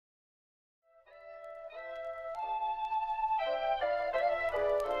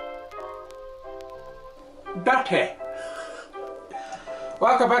Dutty.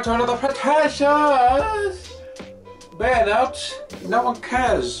 Welcome back to another Pretentiouse. Bear notes, no one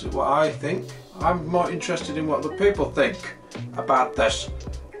cares what I think. I'm more interested in what the people think about this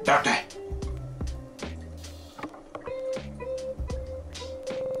Dutty.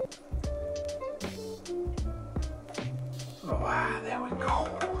 Oh, there we go.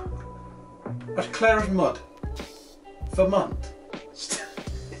 As clear as mud. Vermont.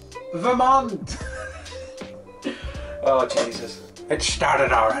 Vermont! Oh Jesus, it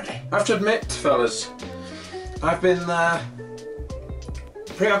started already. I have to admit, fellas, I've been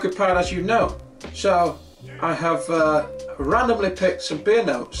preoccupied, as you know, so I have randomly picked some beer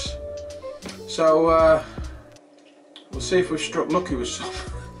notes. So we'll see if we've struck lucky with some.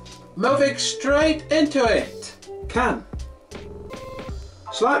 Moving straight into it. Can.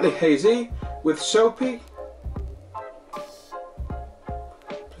 Slightly hazy with soapy.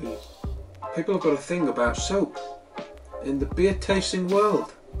 Please. People have got a thing about soap in the beer tasting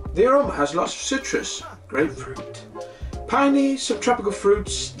world. The aroma has lots of citrus, grapefruit, piney, subtropical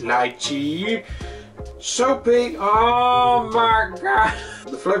fruits, lychee, soapy, oh my god.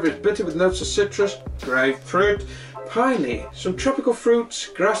 The flavour is bitter with notes of citrus, grapefruit, piney, some tropical fruits,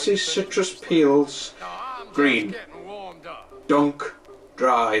 grassy citrus peels, green, dunk,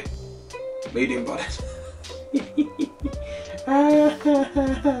 dry, medium bodied.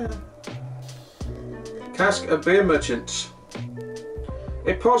 Cask of beer merchants.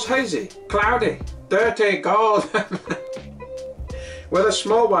 It pours hazy, cloudy, dirty, gold. With a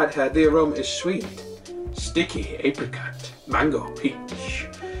small white head, the aroma is sweet, sticky, apricot, mango, peach,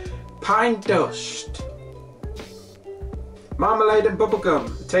 pine dust, marmalade and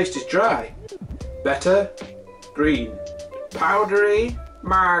bubblegum. The taste is dry, better, green, powdery,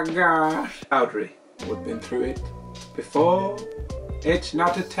 my gosh. Powdery, we've been through it before. It's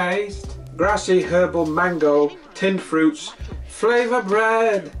not a taste. Grassy, herbal, mango, tinned fruits, flavour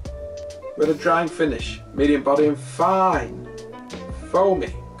bread with a drying finish, medium body and fine,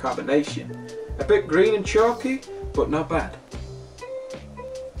 foamy carbonation, a bit green and chalky, but not bad.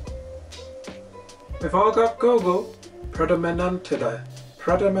 We've all got Google. Predominantly,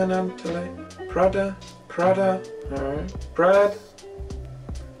 bread.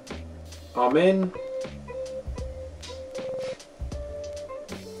 I'm in.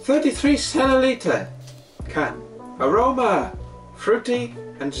 33 centiliter can. Aroma, fruity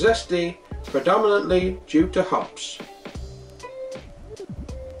and zesty, predominantly due to hops.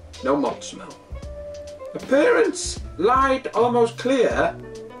 No malt smell. Appearance, light, almost clear,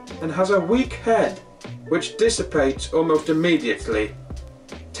 and has a weak head, which dissipates almost immediately.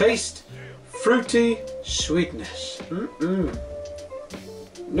 Taste, fruity sweetness.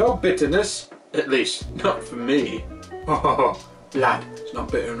 No bitterness, at least not for me. Oh, lad, it's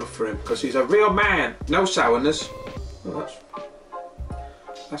not bitter enough for him because he's a real man. No sourness. Well,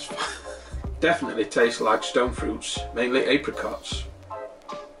 that's fine. Definitely tastes like stone fruits, mainly apricots.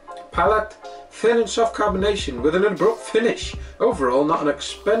 Palate, thin and soft carbonation with an abrupt finish. Overall, not an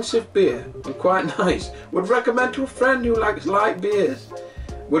expensive beer and quite nice. Would recommend to a friend who likes light beers.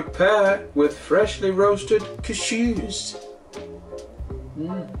 Would pair with freshly roasted cashews.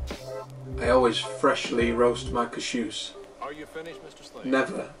 I always freshly roast my cashews. Are you finished, Mr. Slade?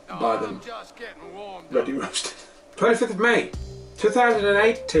 Never buy them just getting warmed ready roasted. 25th of May,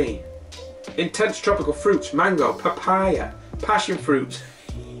 2018. Intense tropical fruits, mango, papaya, passion fruit,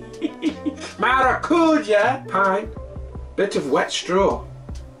 maracuja, pine, bit of wet straw.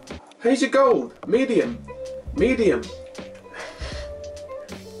 Hazy gold, medium.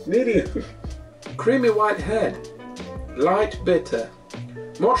 Creamy white head, light bitter.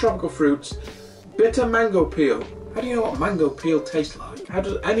 More tropical fruits, bitter mango peel. How do you know what mango peel tastes like? How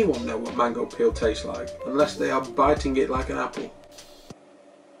does anyone know what mango peel tastes like unless they are biting it like an apple?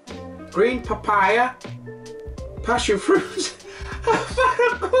 Green papaya, passion fruit.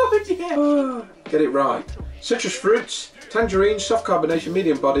 Oh, get it right. Citrus fruits, tangerine, soft carbonation,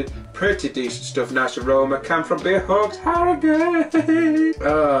 medium bodied, pretty decent stuff, nice aroma. Can from Beer Hogs, Harrogate.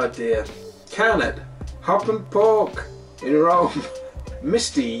 Oh dear. Cannet, hop and pork in Rome.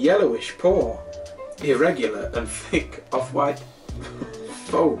 Misty yellowish pour, irregular and thick off-white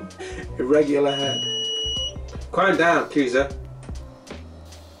foam, irregular head. Quiet down, Keezer.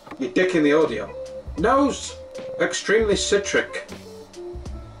 You're dicking the audio. Nose, extremely citric.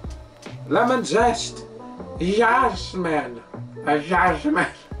 Lemon zest, jasmine,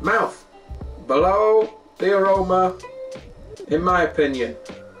 Mouth, below the aroma, in my opinion.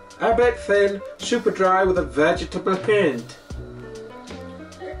 A bit thin, super dry with a vegetable hint.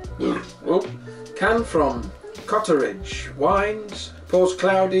 Can from Cotteridge, wines, pours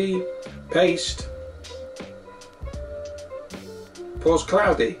cloudy, paste, Pause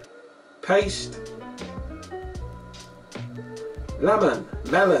cloudy. Paste. Lemon.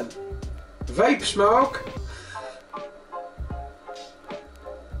 Melon. Vape smoke.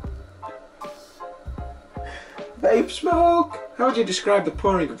 Vape smoke. How would you describe the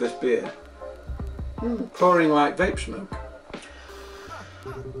pouring of this beer? Pouring like vape smoke.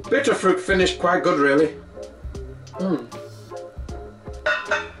 Bitter fruit finish, quite good really.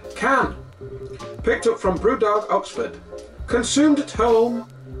 Can. Picked up from Brewdog, Oxford. Consumed at home.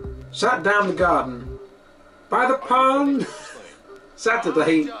 Sat down the garden. By the pond.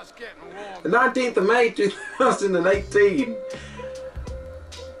 Saturday, the 19th of May 2018.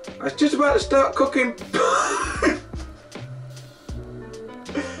 I was just about to start cooking.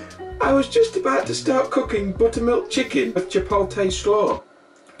 I was just about to start cooking buttermilk chicken with chipotle slaw.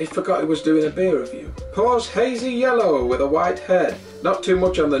 He forgot he was doing a beer review. Pause hazy yellow with a white head. Not too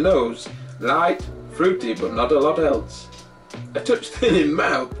much on the nose. Light, fruity, but not a lot else. A touch thin in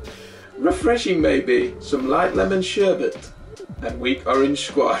mouth. Refreshing maybe. Some light lemon sherbet. And weak orange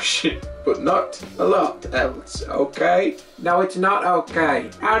squash. But not a lot else, okay? No, it's not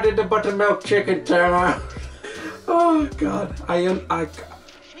okay. How did the buttermilk chicken turn out? Oh God, I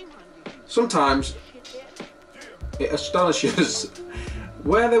sometimes it astonishes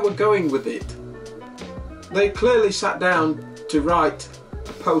where they were going with it. They clearly sat down to write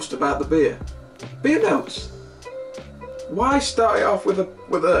a post about the beer. Beer notes. Why start it off with a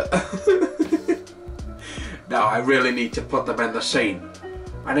No, I really need to put them in the scene.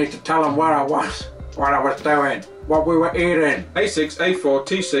 I need to tell them where I was, what I was doing, what we were eating. A6, A4,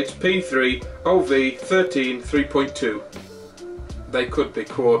 T6, P3, OV, 13, 3.2. They could be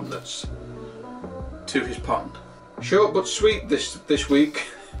coordinates to his pond. Short but sweet this week.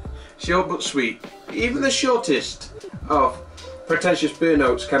 Short but sweet. Even the shortest of pretentious beer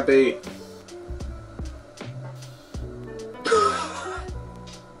notes can be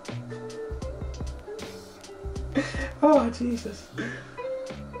oh Jesus.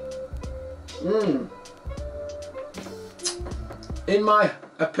 In my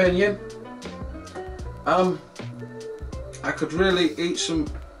opinion, I could really eat some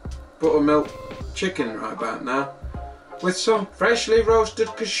buttermilk chicken right about now with some freshly roasted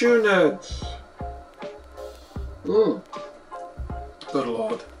cashew nuts. Good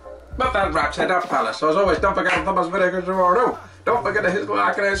Lord. But that wraps it up, Palace. As always, don't forget to thumbs video tomorrow. Don't forget to hit the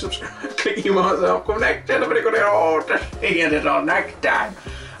like and subscribe. Click you myself. Come next time. Everybody go there. To see you until next time.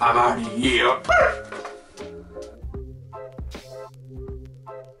 I'm out of here.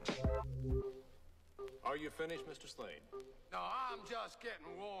 Are you finished, Mr. Slade? No, I'm just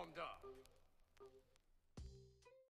getting warmed up.